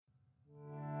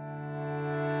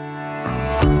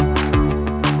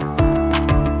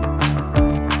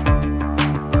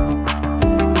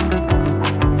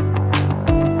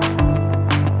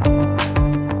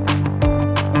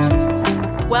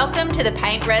to the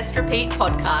Paint, Rest, Repeat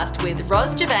podcast with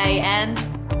Roz Gervais and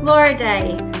Laura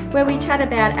Day, where we chat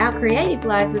about our creative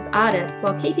lives as artists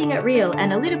while keeping it real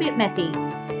and a little bit messy.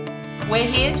 We're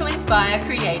here to inspire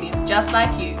creatives just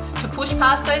like you to push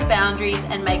past those boundaries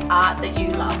and make art that you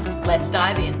love. Let's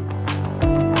dive in.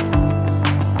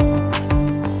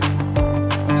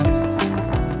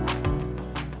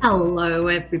 Hello,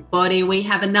 everybody. We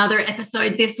have another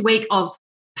episode this week of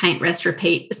Paint, Rest,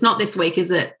 Repeat. It's not this week, is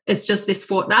it? It's just this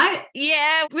fortnight?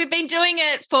 Yeah, we've been doing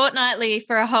it fortnightly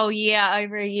for a whole year,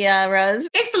 over a year, Roz.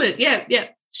 Excellent. Yeah.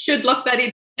 Should lock that in.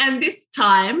 And this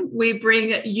time we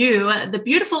bring you the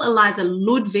beautiful Eliza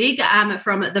Ludwig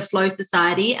from the Flow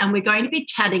Society, and we're going to be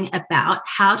chatting about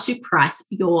how to price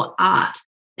your art.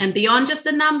 And beyond just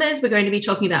the numbers, we're going to be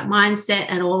talking about mindset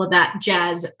and all of that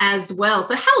jazz as well.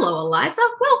 So hello, Eliza.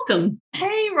 Welcome.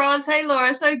 Hey, Roz. Hey,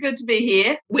 Laura. So good to be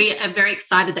here. We are very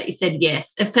excited that you said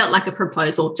yes. It felt like a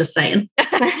proposal, just saying.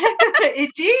 It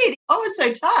did. I was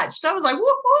so touched. I was like,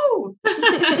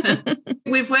 woohoo.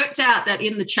 We've worked out that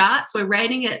in the charts, we're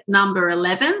rating it number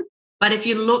 11. But if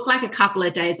you look like a couple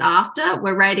of days after,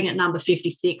 we're rating it number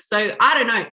 56. So I don't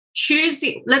know. Choose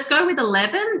it. Let's go with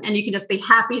 11 and you can just be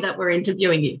happy that we're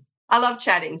interviewing you. I love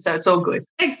chatting, so it's all good.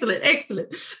 Excellent.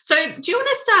 So do you want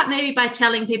to start maybe by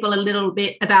telling people a little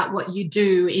bit about what you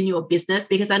do in your business?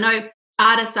 Because I know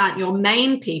artists aren't your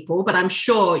main people, but I'm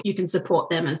sure you can support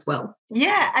them as well.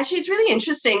 Yeah, actually, it's really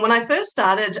interesting. When I first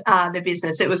started the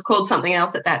business, it was called something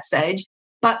else at that stage.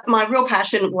 But my real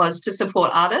passion was to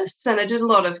support artists. And I did a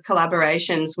lot of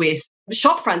collaborations with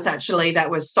shop fronts, actually,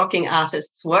 that were stocking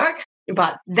artists' work.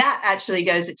 But that actually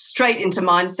goes straight into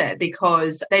mindset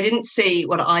because they didn't see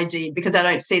what I did because they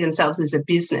don't see themselves as a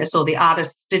business, or the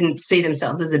artists didn't see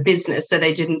themselves as a business. So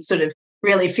they didn't sort of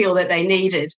really feel that they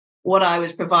needed what I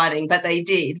was providing, but they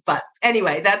did. But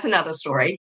anyway, that's another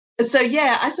story. So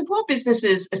yeah, I support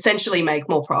businesses essentially make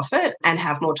more profit and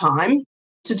have more time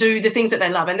to do the things that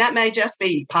they love. And that may just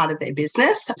be part of their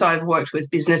business. So I've worked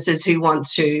with businesses who want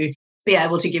to be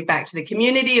able to give back to the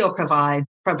community or provide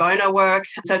pro bono work.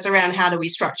 So it's around how do we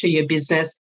structure your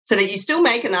business so that you still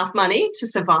make enough money to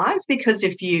survive, because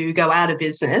if you go out of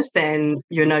business, then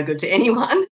you're no good to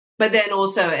anyone, but then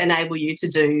also enable you to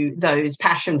do those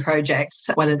passion projects,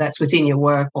 whether that's within your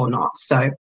work or not. So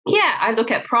yeah, I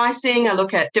look at pricing, I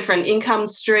look at different income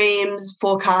streams,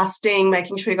 forecasting,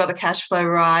 making sure you got the cash flow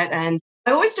right. And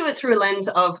I always do it through a lens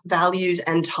of values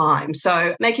and time.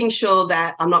 So making sure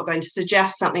that I'm not going to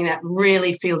suggest something that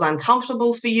really feels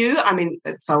uncomfortable for you. I mean,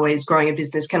 it's always growing a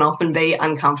business can often be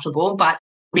uncomfortable, but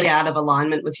really out of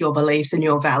alignment with your beliefs and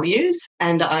your values.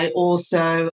 And I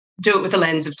also do it with a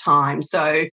lens of time.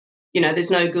 So,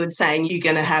 there's no good saying you're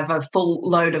going to have a full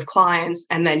load of clients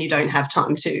and then you don't have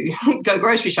time to go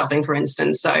grocery shopping, for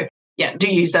instance. So yeah,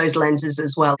 do use those lenses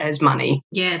as well as money.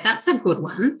 Yeah, that's a good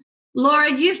one.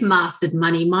 Laura, you've mastered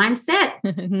money mindset.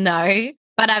 No,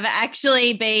 but I've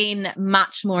actually been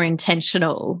much more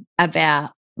intentional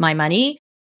about my money.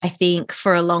 I think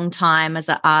for a long time as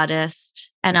an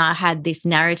artist, and I had this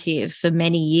narrative for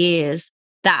many years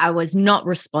that I was not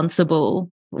responsible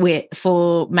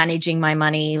for managing my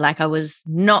money. Like I was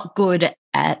not good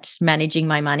at managing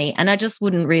my money, and I just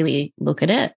wouldn't really look at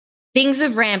it. Things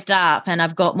have ramped up and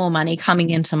I've got more money coming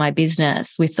into my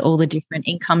business with all the different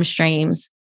income streams.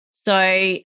 So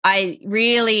I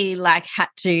really had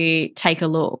to take a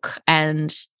look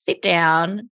and sit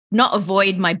down, not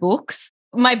avoid my books,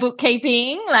 my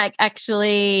bookkeeping,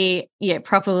 actually,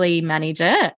 properly manage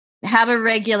it, have a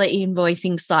regular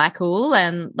invoicing cycle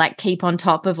and keep on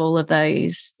top of all of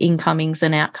those incomings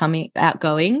and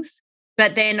outgoings.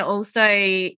 But then also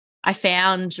I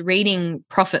found reading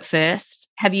Profit First.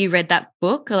 Have you read that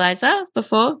book, Eliza,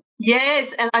 before?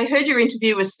 Yes, and I heard your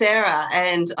interview with Sarah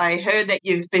and I heard that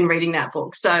you've been reading that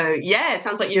book. So yeah, it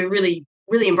sounds like you're really,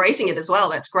 really embracing it as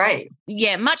well. That's great.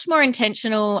 Yeah, much more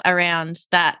intentional around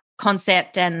that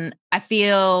concept and I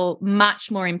feel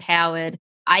much more empowered.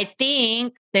 I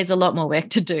think there's a lot more work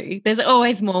to do. There's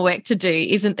always more work to do,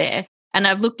 isn't there? And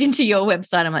I've looked into your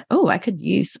website. I'm like, oh, I could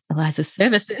use Eliza's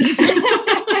services.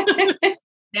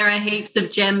 There are heaps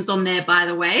of gems on there, by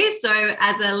the way. So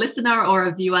as a listener or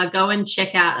a viewer, go and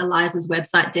check out Eliza's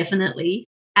website, definitely.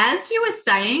 As you were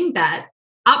saying that,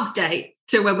 update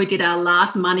to when we did our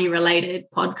last money-related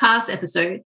podcast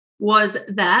episode was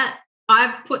that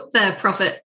I've put the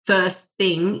Profit First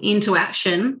thing into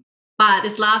action, but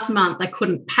this last month I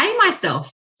couldn't pay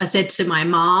myself. I said to my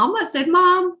mom,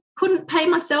 Mom, couldn't pay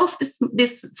myself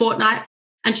this fortnight.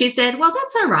 And she said, well,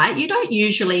 that's all right. You don't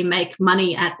usually make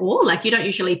money at all. You don't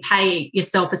usually pay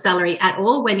yourself a salary at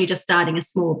all when you're just starting a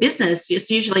small business.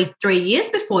 It's usually 3 years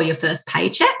before your first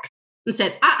paycheck. and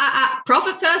said,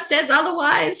 profit first says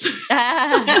otherwise.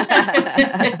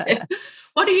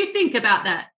 What do you think about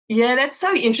that? Yeah, that's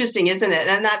so interesting, isn't it?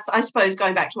 And that's, I suppose,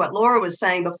 going back to what Laura was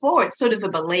saying before, it's sort of a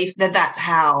belief that that's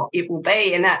how it will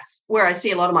be. And that's where I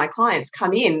see a lot of my clients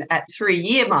come in at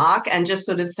 3-year mark and just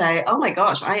sort of say, oh my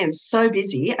gosh, I am so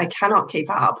busy, I cannot keep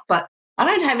up, but I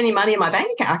don't have any money in my bank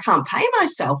account. I can't pay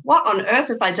myself. What on earth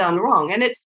have I done wrong? And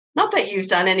it's not that you've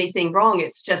done anything wrong.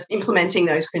 It's just implementing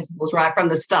those principles right from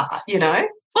the start, you know?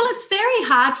 Well, it's very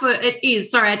hard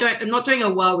I'm not doing a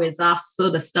woe is us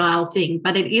sort of style thing,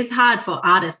 but it is hard for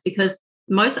artists because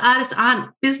most artists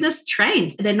aren't business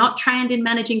trained. They're not trained in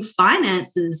managing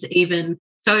finances even.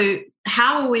 So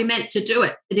how are we meant to do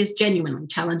it? It is genuinely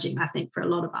challenging, I think, for a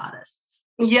lot of artists.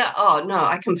 Yeah. Oh, no,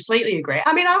 I completely agree.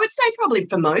 I mean, I would say probably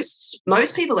for most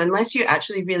people, unless you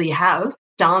actually really have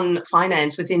done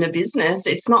finance within a business,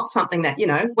 it's not something that, you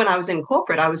know, when I was in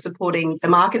corporate, I was supporting the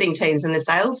marketing teams and the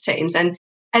sales teams. And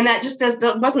that just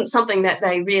wasn't something that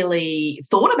they really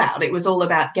thought about. It was all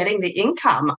about getting the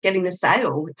income, getting the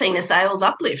sale, seeing the sales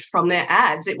uplift from their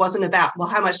ads. It wasn't about, well,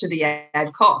 how much did the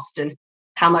ad cost and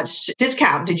how much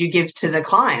discount did you give to the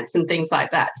clients and things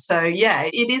like that. So, yeah,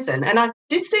 it isn't. And I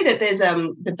did see that there's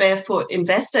the Barefoot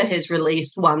Investor has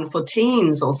released one for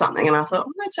teens or something. And I thought,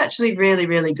 well, that's actually really,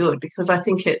 really good because I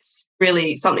think it's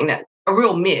really something that a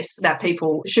real miss that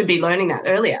people should be learning that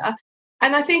earlier.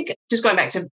 And I think just going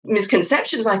back to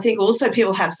misconceptions, I think also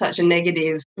people have such a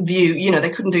negative view, you know,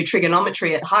 they couldn't do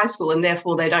trigonometry at high school and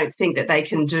therefore they don't think that they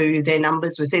can do their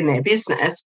numbers within their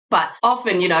business. But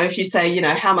often, you know, if you say, you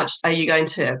know, how much are you going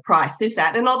to price this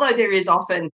at? And although there is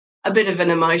often a bit of an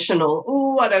emotional,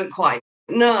 oh, I don't quite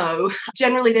know,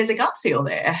 generally there's a gut feel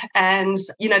there. And,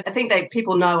 you know, I think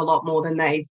people know a lot more than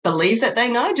they believe that they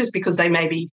know just because they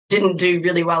maybe didn't do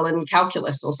really well in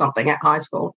calculus or something at high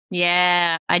school.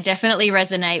 Yeah, I definitely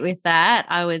resonate with that.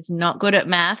 I was not good at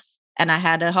maths and I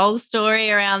had a whole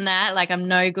story around that. Like, I'm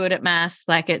no good at maths.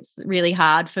 Like, it's really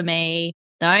hard for me.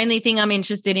 The only thing I'm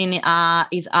interested in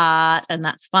is art, and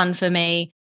that's fun for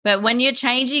me. But when you're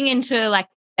changing into like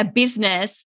a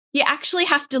business, you actually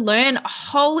have to learn a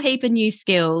whole heap of new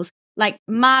skills like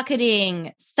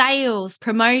marketing, sales,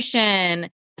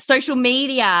 promotion, social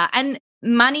media, and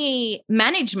money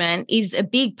management is a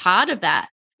big part of that.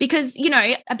 Because, you know,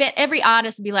 I bet every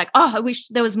artist would be like, oh, I wish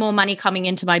there was more money coming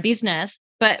into my business.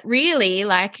 But really,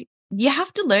 like, you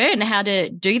have to learn how to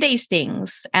do these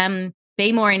things and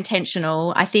be more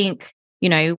intentional. I think, you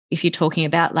know, if you're talking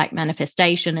about like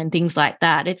manifestation and things like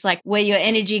that, it's like where your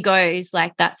energy goes,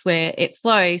 like that's where it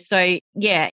flows. So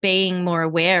yeah, being more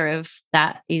aware of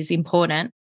that is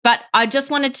important. But I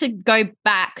just wanted to go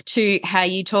back to how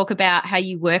you talk about how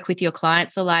you work with your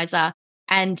clients, Eliza,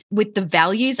 and with the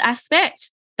values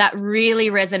aspect, that really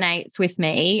resonates with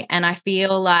me. And I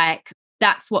feel like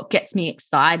that's what gets me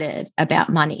excited about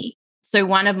money. So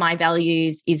one of my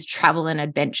values is travel and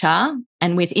adventure.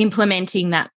 And with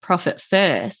implementing that profit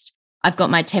first, I've got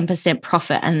my 10%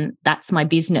 profit and that's my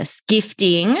business.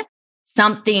 Gifting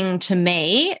something to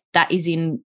me that is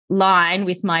in line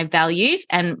with my values,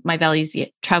 and my values,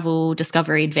 travel,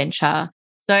 discovery, adventure.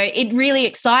 So it really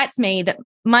excites me that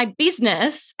my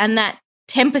business and that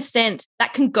 10%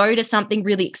 that can go to something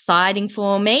really exciting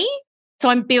for me. So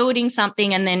I'm building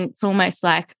something and then it's almost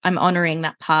like I'm honoring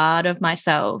that part of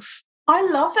myself. I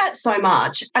love that so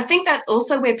much. I think that's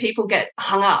also where people get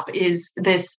hung up is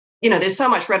this, you know, there's so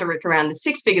much rhetoric around the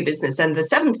 6-figure business and the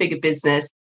 7-figure business.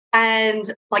 And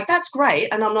like, that's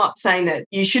great. And I'm not saying that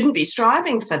you shouldn't be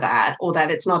striving for that or that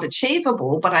it's not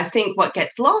achievable. But I think what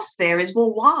gets lost there is,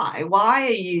 well, why? Why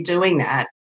are you doing that?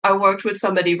 I worked with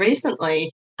somebody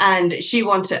recently and she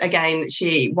wanted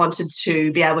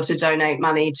to be able to donate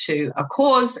money to a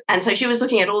cause. And so she was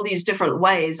looking at all these different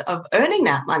ways of earning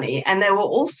that money. And they were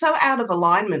all so out of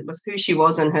alignment with who she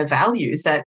was and her values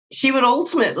that she would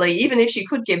ultimately, even if she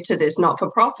could give to this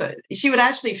not-for-profit, she would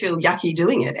actually feel yucky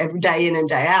doing it every day in and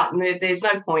day out. And there's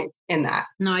no point in that.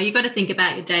 No, you've got to think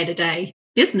about your day-to-day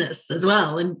business as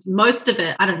well. And most of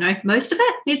it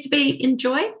needs to be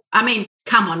enjoyed. I mean,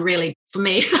 come on, really, for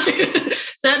me,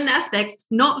 certain aspects,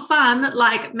 not fun,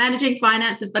 like managing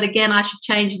finances. But again, I should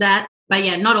change that. But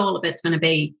yeah, not all of it's going to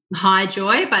be high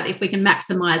joy. But if we can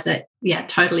maximize it, yeah,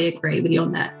 totally agree with you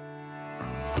on that.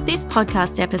 This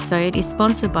podcast episode is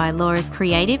sponsored by Laura's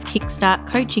Creative Kickstart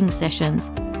coaching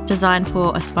sessions, designed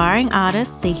for aspiring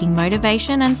artists seeking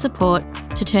motivation and support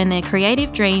to turn their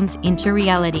creative dreams into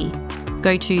reality.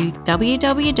 Go to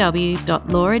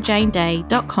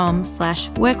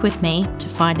www.laurajaneday.com/workwithme to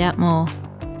find out more.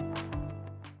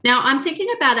 Now, I'm thinking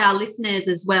about our listeners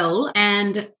as well,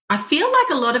 and I feel like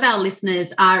a lot of our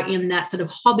listeners are in that sort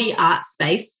of hobby art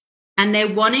space. and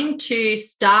they're wanting to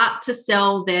start to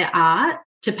sell their art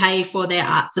to pay for their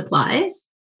art supplies.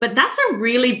 But that's a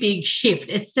really big shift.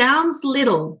 It sounds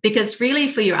little because really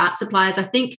for your art supplies, I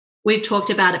think we've talked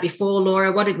about it before,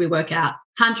 Laura. What did we work out?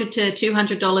 $100 to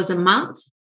 $200 a month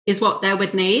is what they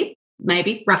would need,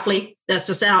 maybe, roughly. That's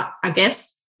just out, I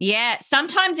guess. Yeah,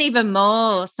 sometimes even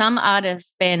more. Some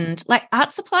artists spend, like,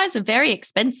 art supplies are very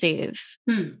expensive.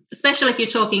 Especially if you're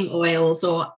talking oils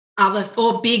or other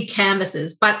or big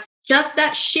canvases. But just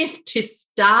that shift to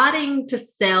starting to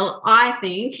sell, I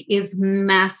think, is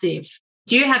massive.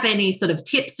 Do you have any sort of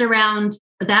tips around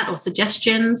that or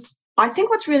suggestions? I think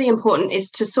what's really important is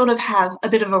to sort of have a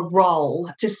bit of a role,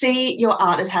 to see your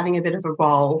art as having a bit of a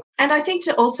role. And I think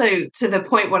to also, to the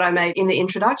point what I made in the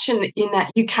introduction, in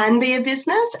that you can be a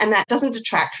business and that doesn't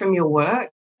detract from your work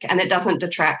and it doesn't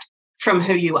detract from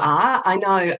who you are. I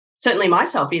know certainly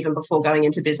myself, even before going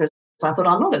into business, I thought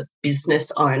I'm not a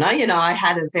business owner. You know, I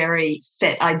had a very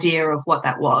set idea of what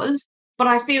that was. But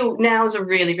I feel now is a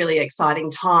really, really exciting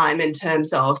time in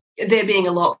terms of there being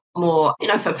a lot more, you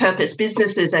know, for purpose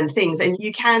businesses and things. And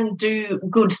you can do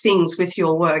good things with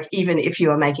your work, even if you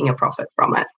are making a profit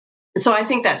from it. So I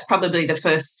think that's probably the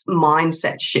first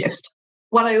mindset shift.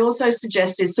 What I also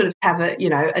suggest is sort of have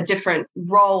a different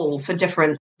role for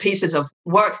different pieces of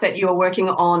work that you're working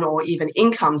on or even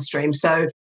income streams. So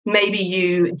maybe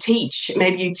you teach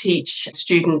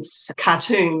students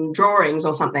cartoon drawings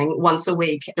or something once a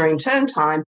week during term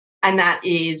time, and that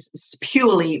is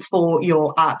purely for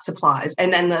your art supplies.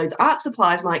 And then those art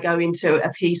supplies might go into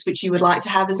a piece which you would like to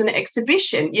have as an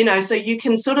exhibition, you know, so you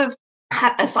can sort of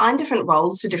assign different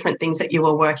roles to different things that you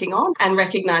are working on and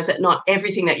recognize that not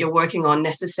everything that you're working on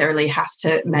necessarily has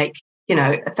to make, you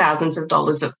know, thousands of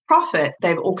dollars of profit.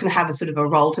 They all can have a sort of a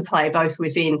role to play, both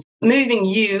within moving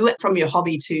you from your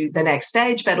hobby to the next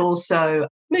stage, but also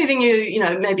moving you, you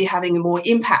know, maybe having more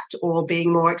impact or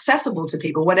being more accessible to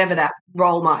people, whatever that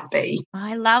role might be.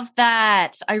 I love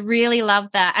that. I really love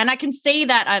that. And I can see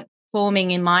that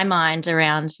forming in my mind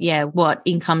around, what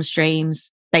income streams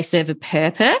they serve a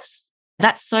purpose.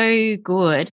 That's so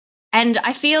good. And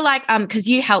I feel like, because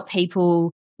you help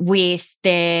people with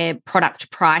their product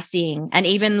pricing and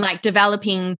even like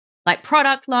developing like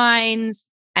product lines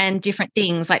and different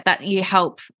things like that, you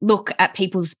help look at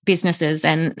people's businesses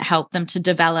and help them to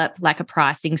develop like a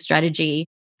pricing strategy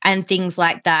and things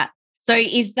like that. So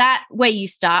is that where you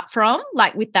start from,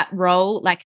 like with that role,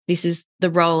 like this is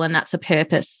the role and that's a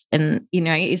purpose? And, you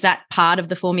know, is that part of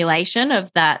the formulation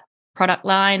of that product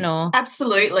line? Or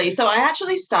Absolutely. So I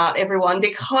actually start everyone,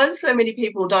 because so many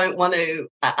people don't want to.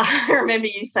 I remember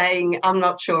you saying, I'm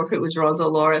not sure if it was Roz or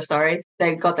Laura, sorry,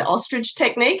 they've got the ostrich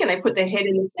technique and they put their head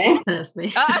in the sand. That's me.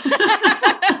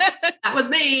 That was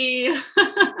me.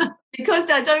 Because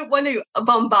I don't want to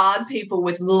bombard people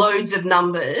with loads of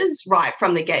numbers right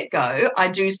from the get-go. I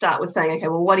do start with saying, okay,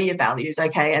 well, what are your values?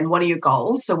 Okay, and what are your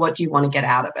goals? So what do you want to get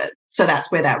out of it? So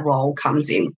that's where that role comes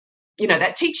in. You know,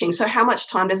 that teaching. So how much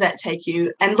time does that take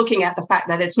you? And looking at the fact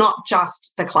that it's not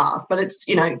just the class, but it's,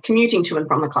 you know, commuting to and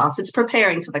from the class. It's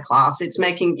preparing for the class. It's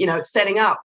making, you know, it's setting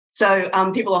up. So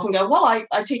people often go, well,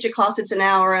 I teach a class, it's an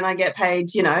hour and I get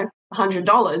paid, you know,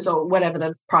 $100 or whatever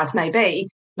the price may be.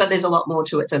 But there's a lot more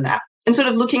to it than that. And sort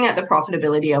of looking at the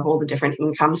profitability of all the different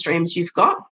income streams you've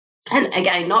got. And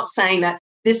again, not saying that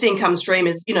this income stream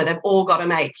is, you know, they've all got to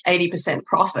make 80%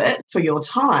 profit for your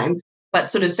time, but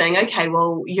sort of saying, okay,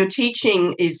 well, your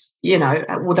teaching is, you know,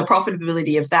 well, the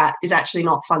profitability of that is actually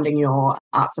not funding your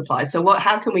art supplies. So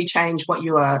how can we change what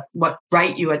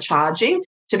rate you are charging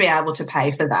to be able to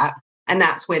pay for that? And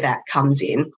that's where that comes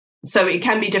in. So it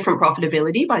can be different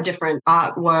profitability by different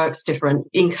artworks, different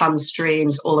income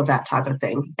streams, all of that type of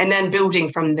thing. And then building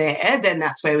from there, then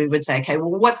that's where we would say, okay, well,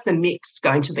 what's the mix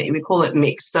going to be? We call it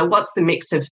mix. So what's the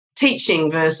mix of teaching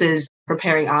versus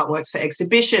preparing artworks for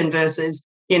exhibition versus,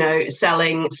 you know,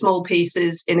 selling small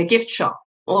pieces in a gift shop,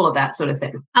 all of that sort of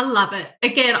thing. I love it.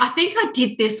 Again, I think I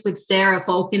did this with Sarah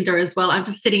Falkinder as well. I'm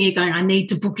just sitting here going, I need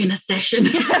to book in a session.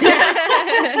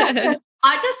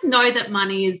 I just know that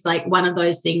money is like one of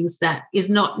those things that is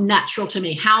not natural to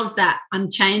me. How's that?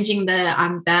 I'm changing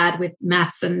I'm bad with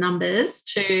maths and numbers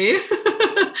to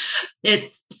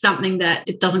it's something that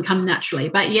it doesn't come naturally.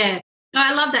 But yeah, no,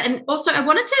 I love that. And also I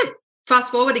wanted to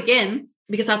fast forward again,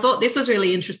 because I thought this was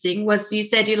really interesting, was you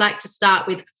said you like to start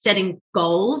with setting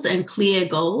goals and clear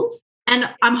goals. And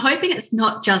I'm hoping it's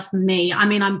not just me. I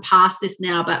mean, I'm past this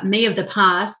now, but me of the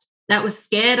past that was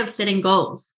scared of setting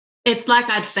goals. It's like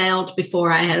I'd failed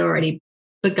before I had already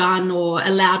begun or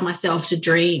allowed myself to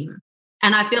dream.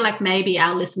 And I feel like maybe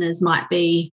our listeners might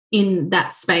be in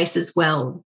that space as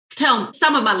well. Tell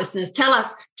some of my listeners, tell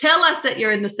us that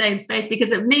you're in the same space,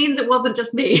 because it means it wasn't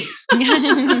just me.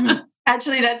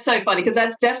 Actually, that's so funny, because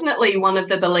that's definitely one of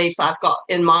the beliefs I've got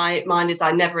in my mind is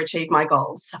I never achieve my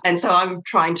goals. And so I'm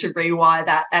trying to rewire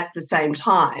that at the same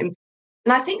time.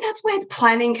 And I think that's where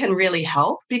planning can really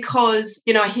help, because,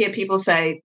 I hear people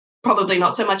say, probably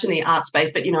not so much in the art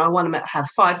space, but, I want to have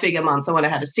 5-figure months. I want to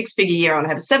have a 6-figure year. I want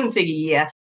to have a 7-figure year,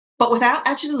 but without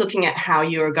actually looking at how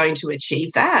you're going to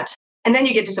achieve that. And then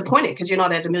you get disappointed because you're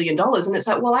not at $1 million. And it's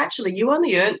like, well, actually, you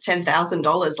only earned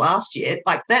 $10,000 last year.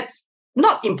 Like, that's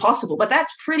not impossible, but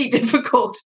that's pretty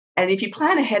difficult. And if you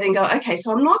plan ahead and go, okay,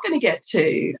 so I'm not going to get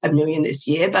to $1 million this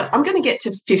year, but I'm going to get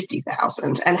to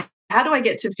 50,000. And how do I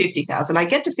get to 50,000? I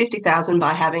get to 50,000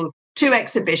 by having 2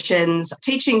 exhibitions,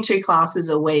 teaching 2 classes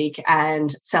a week,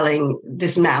 and selling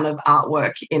this amount of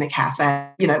artwork in a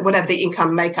cafe, whatever the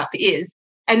income makeup is.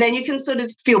 And then you can sort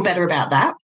of feel better about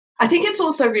that. I think it's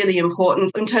also really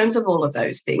important in terms of all of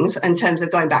those things, in terms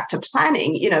of going back to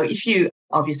planning, if you,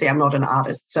 obviously I'm not an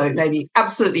artist, so maybe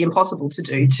absolutely impossible to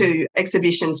do 2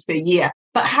 exhibitions per year,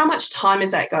 but how much time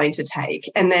is that going to take?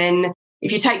 And then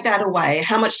if you take that away,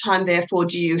 how much time therefore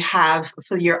do you have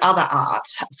for your other art,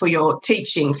 for your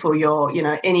teaching, for your,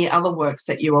 any other works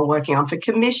that you are working on, for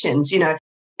commissions,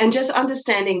 and just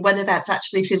understanding whether that's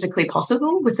actually physically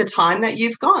possible with the time that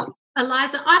you've got.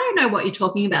 Eliza, I don't know what you're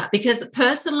talking about, because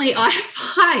personally I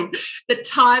find that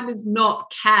time is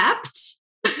not capped.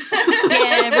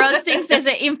 Yeah, Roz thinks there's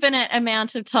an infinite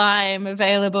amount of time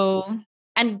available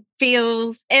and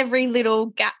feels every little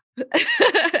gap.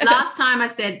 Last time I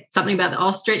said something about the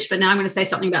ostrich, but now I'm going to say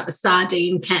something about the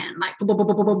sardine can. Like, boom, boom,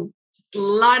 boom, boom, boom. Just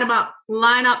line them up,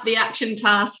 line up the action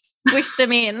tasks. Push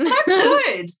them in. That's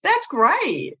good. That's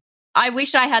great. I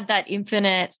wish I had that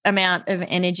infinite amount of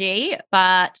energy,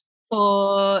 but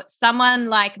for someone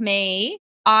like me,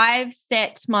 I've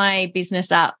set my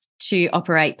business up to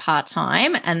operate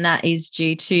part-time, and that is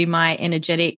due to my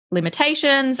energetic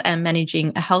limitations and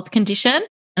managing a health condition.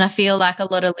 And I feel like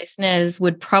a lot of listeners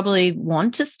would probably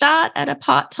want to start at a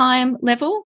part-time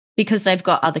level because they've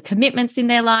got other commitments in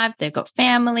their life, they've got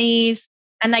families,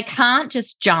 and they can't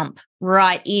just jump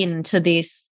right into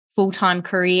this full-time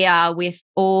career with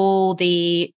all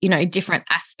the, different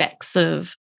aspects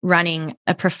of running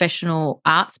a professional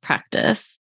arts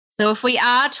practice. So if we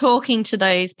are talking to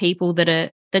those people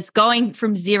that's going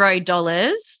from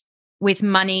 $0 with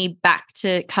money back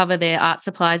to cover their art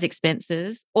supplies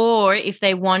expenses, or if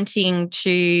they're wanting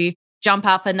to jump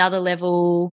up another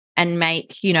level and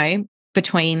make,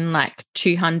 between like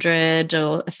 $200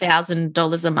 or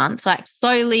 $1,000 a month, like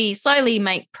slowly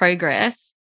make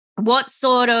progress, what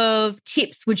sort of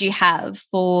tips would you have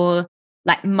for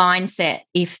like mindset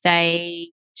if they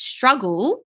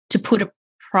struggle to put a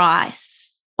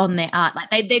price on their art? Like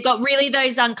they got really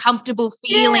those uncomfortable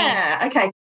feelings. Yeah,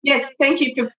 okay. Yes, thank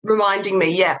you for reminding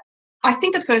me. Yeah. I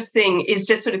think the first thing is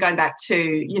just sort of going back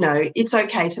to, it's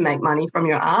okay to make money from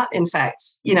your art. In fact,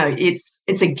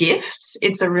 it's a gift.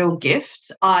 It's a real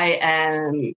gift.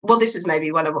 This is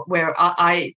maybe one of where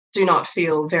I do not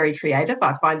feel very creative.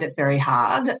 I find it very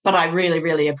hard, but I really,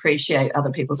 really appreciate other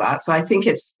people's art. So I think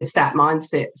it's that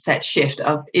mindset shift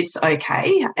of it's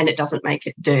okay and it doesn't make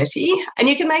it dirty. And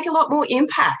you can make a lot more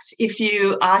impact if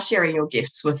you are sharing your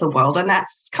gifts with the world. And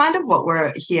that's kind of what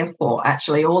we're here for,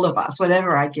 actually, all of us,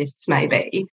 whatever our gifts may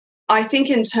be. I think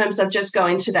in terms of just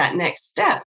going to that next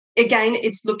step, again,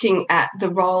 it's looking at the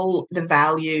role, the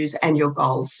values, and your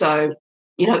goals. So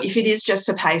if it is just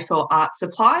to pay for art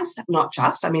supplies, not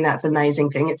just, that's an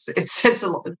amazing thing. It's a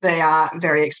lot, they are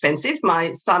very expensive.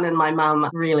 My son and my mum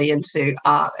are really into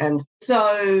art. And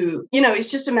so, it's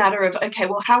just a matter of, okay,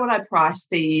 well, how would I price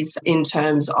these in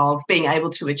terms of being able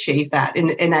to achieve that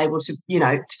and able to,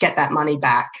 to get that money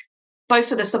back, both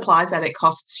for the supplies that it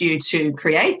costs you to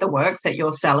create the works that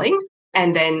you're selling,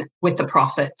 and then with the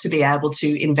profit to be able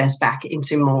to invest back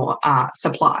into more art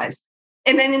supplies.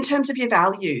 And then in terms of your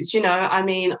values,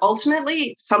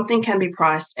 ultimately something can be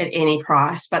priced at any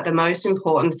price, but the most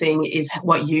important thing is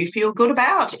what you feel good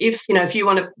about. If you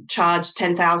want to charge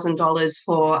 $10,000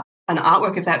 for an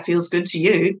artwork, if that feels good to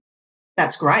you,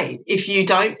 that's great.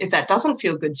 If that doesn't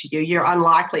feel good to you, you're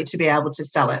unlikely to be able to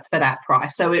sell it for that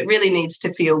price. So it really needs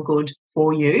to feel good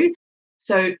for you.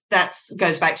 So that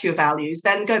goes back to your values.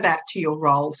 Then go back to your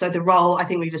role. So the role I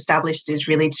think we've established is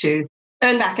really to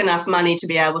earn back enough money to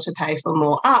be able to pay for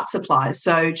more art supplies.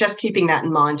 So just keeping that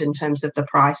in mind in terms of the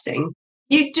pricing.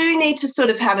 You do need to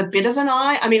sort of have a bit of an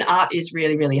eye. Art is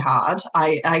really, really hard.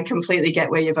 I completely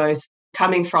get where you're both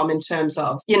coming from in terms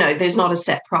of, there's not a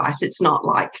set price. It's not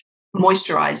like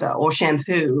moisturizer or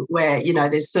shampoo where,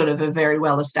 there's sort of a very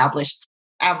well-established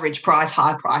average price,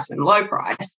 high price and low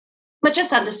price. But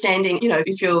just understanding,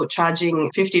 if you're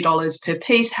charging $50 per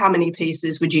piece, how many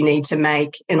pieces would you need to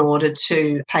make in order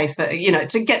to pay for,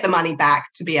 to get the money back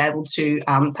to be able to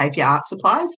pay for your art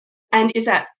supplies? And is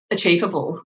that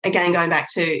achievable? Again, going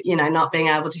back to, not being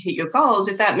able to hit your goals,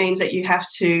 if that means that you have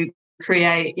to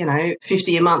create,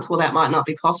 50 a month, well, that might not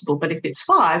be possible. But if it's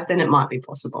 5, then it might be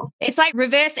possible. It's like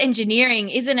reverse engineering,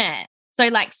 isn't it? So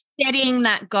like setting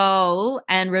that goal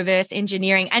and reverse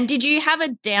engineering. And did you have a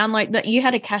download that you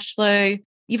had a cash flow?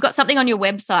 You've got something on your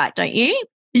website, don't you?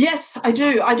 Yes, I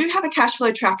do. I do have a cash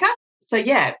flow tracker. So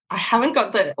yeah, I haven't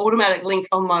got the automatic link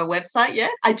on my website yet.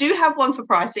 I do have one for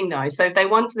pricing though. So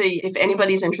if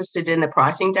anybody's interested in the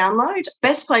pricing download,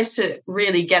 best place to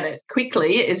really get it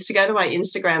quickly is to go to my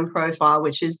Instagram profile,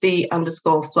 which is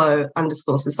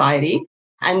the_flow_society,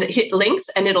 and hit links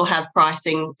and it'll have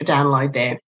pricing download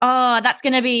there. Oh, that's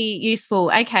going to be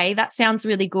useful. Okay, that sounds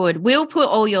really good. We'll put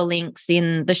all your links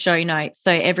in the show notes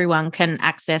so everyone can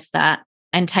access that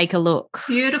and take a look.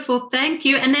 Beautiful. Thank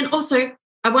you. And then also,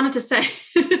 I wanted to say,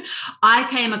 I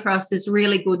came across this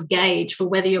really good gauge for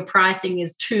whether your pricing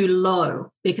is too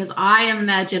low, because I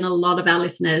imagine a lot of our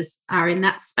listeners are in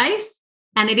that space.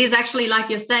 And it is actually, like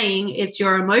you're saying, it's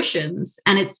your emotions.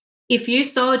 And it's, if you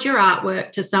sold your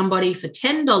artwork to somebody for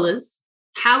 $10,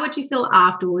 how would you feel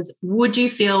afterwards? Would you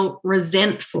feel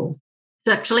resentful?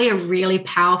 It's actually a really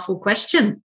powerful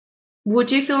question.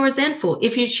 Would you feel resentful?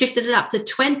 If you shifted it up to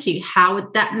 20, how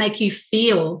would that make you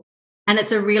feel? And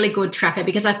it's a really good tracker,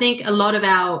 because I think a lot of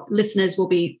our listeners will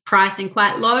be pricing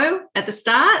quite low at the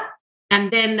start,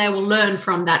 and then they will learn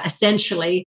from that.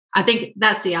 Essentially, I think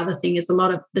that's the other thing, is a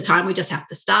lot of the time we just have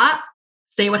to start,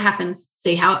 see what happens,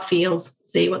 see how it feels,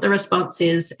 see what the response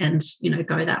is, and,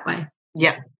 go that way.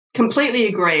 Yeah. Completely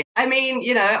agree. I mean,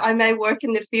 I may work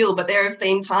in the field, but there have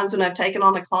been times when I've taken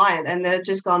on a client and they've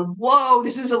just gone, whoa,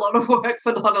 this is a lot of work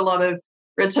for not a lot of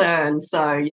return.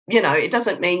 So, it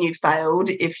doesn't mean you failed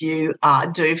if you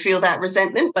do feel that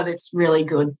resentment, but it's really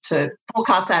good to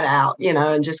forecast that out,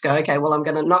 and just go, okay, well, I'm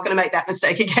not going to make that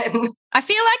mistake again. I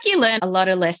feel like you learn a lot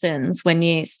of lessons when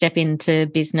you step into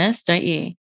business, don't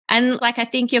you? And I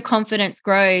think your confidence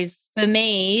grows. For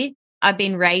me, I've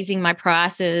been raising my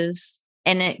prices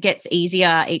and it gets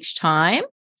easier each time.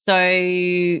 So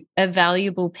a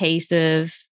valuable piece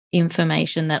of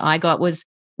information that I got was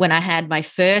when I had my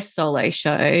first solo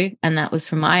show, and that was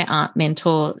from my art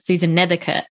mentor, Susan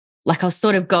Nethercutt. I was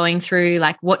sort of going through,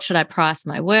 what should I price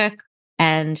my work?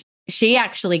 And she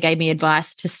actually gave me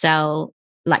advice to sell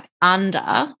under,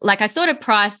 I sort of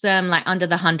priced them under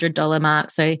the $100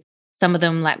 mark. So some of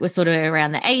them were sort of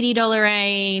around the $80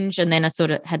 range. And then I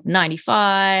sort of had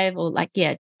 95 or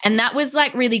yeah. And that was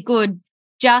really good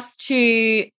just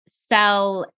to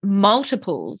sell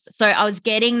multiples. So I was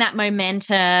getting that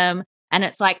momentum, and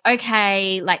it's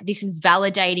okay, this is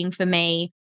validating for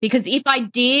me, because if I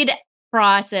did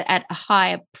price it at a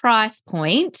higher price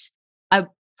point, I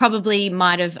probably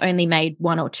might have only made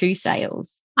 1 or 2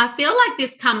 sales. I feel like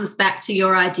this comes back to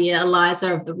your idea,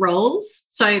 Eliza, of the roles.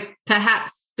 So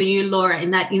perhaps for you, Laura,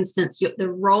 in that instance, the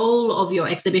role of your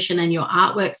exhibition and your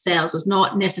artwork sales was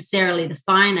not necessarily the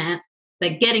finance,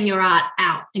 but getting your art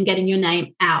out and getting your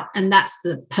name out. And that's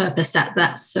the purpose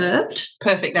that served.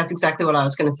 Perfect. That's exactly what I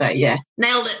was going to say. Yeah.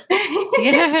 Nailed it.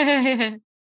 Yeah.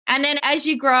 And then as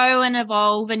you grow and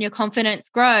evolve and your confidence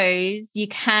grows, you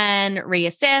can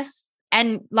reassess.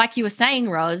 And like you were saying,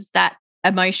 Ros, that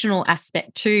emotional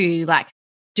aspect too,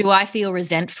 do I feel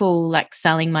resentful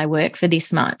selling my work for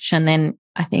this much? And then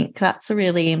I think that's a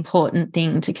really important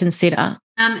thing to consider.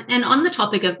 And on the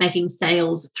topic of making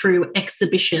sales through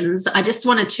exhibitions, I just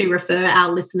wanted to refer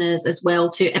our listeners as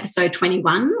well to episode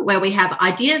 21, where we have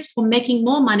ideas for making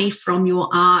more money from your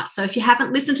art. So if you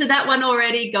haven't listened to that one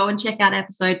already, go and check out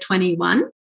episode 21.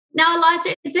 Now,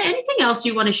 Eliza, is there anything else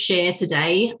you want to share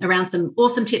today around some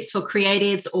awesome tips for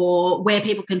creatives, or where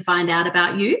people can find out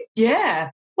about you?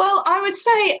 Yeah. Well, I would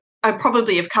say I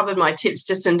probably have covered my tips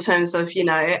just in terms of,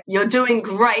 you're doing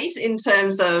great in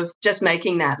terms of just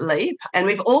making that leap. And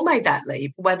we've all made that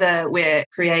leap, whether we're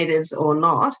creatives or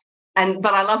not.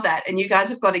 But I love that. And you guys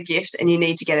have got a gift and you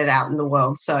need to get it out in the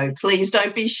world. So please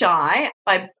don't be shy.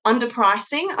 By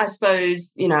underpricing, I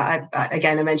suppose, I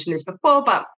mentioned this before,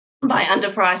 but by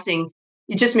underpricing,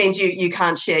 it just means you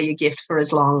can't share your gift for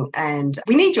as long. And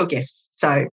we need your gifts.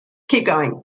 So keep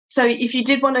going. So if you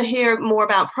did want to hear more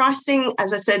about pricing,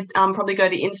 as I said, probably go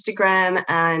to Instagram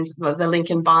and the link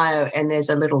in bio, and there's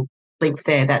a little link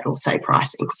there that will say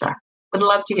pricing. So would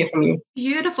love to hear from you.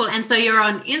 Beautiful. And so you're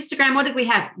on Instagram. What did we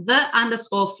have?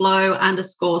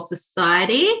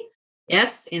 The_flow_society.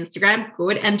 Yes, Instagram.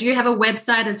 Good. And do you have a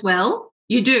website as well?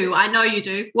 You do. I know you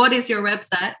do. What is your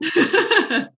website?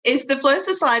 It's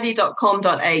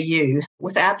theflowsociety.com.au.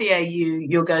 Without the AU,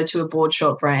 you'll go to a board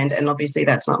short brand, and obviously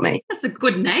that's not me. That's a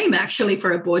good name, actually,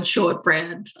 for a board short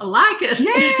brand. I like it.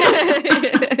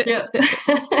 Yeah.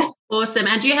 Awesome.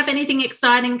 And do you have anything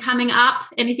exciting coming up?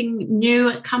 Anything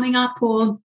new coming up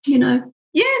or,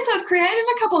 Yes, I've created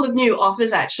a couple of new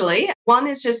offers actually. One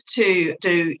is just to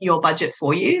do your budget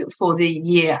for you for the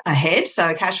year ahead.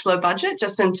 So a cash flow budget,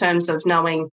 just in terms of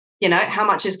knowing, how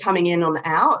much is coming in or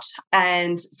out.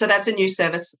 And so that's a new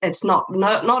service. It's not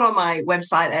on my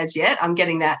website as yet. I'm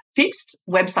getting that fixed.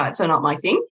 Websites are not my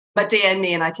thing, but DM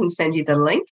me and I can send you the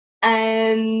link.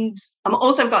 And I'm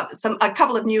also got a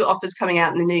couple of new offers coming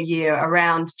out in the new year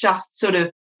around just sort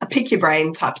of a pick your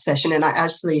brain type session. And I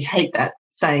actually hate that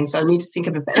saying, so I need to think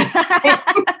of a better name.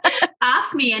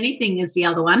 Ask Me Anything is the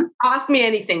other one. Ask Me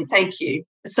Anything. Thank you.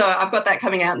 So I've got that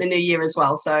coming out in the new year as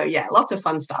well. So yeah, lots of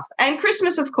fun stuff. And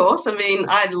Christmas, of course. I mean,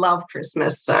 I love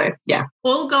Christmas. So yeah.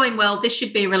 All going well. This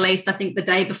should be released, I think, the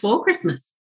day before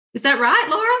Christmas. Is that right,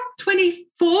 Laura?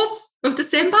 24th of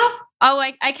December? Oh,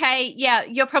 okay. Yeah,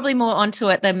 you're probably more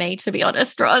onto it than me, to be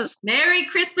honest, Roz. Merry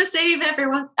Christmas Eve,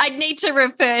 everyone. I'd need to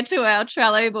refer to our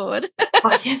Trello board.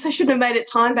 Oh, yes, I shouldn't have made it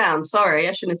time-bound. Sorry,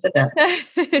 I shouldn't have said that.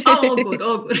 Oh, all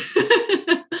good.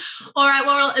 All right,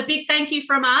 well, a big thank you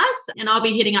from us, and I'll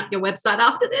be hitting up your website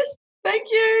after this. Thank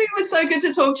you. It was so good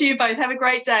to talk to you both. Have a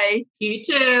great day. You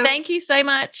too. Thank you so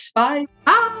much. Bye.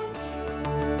 Bye.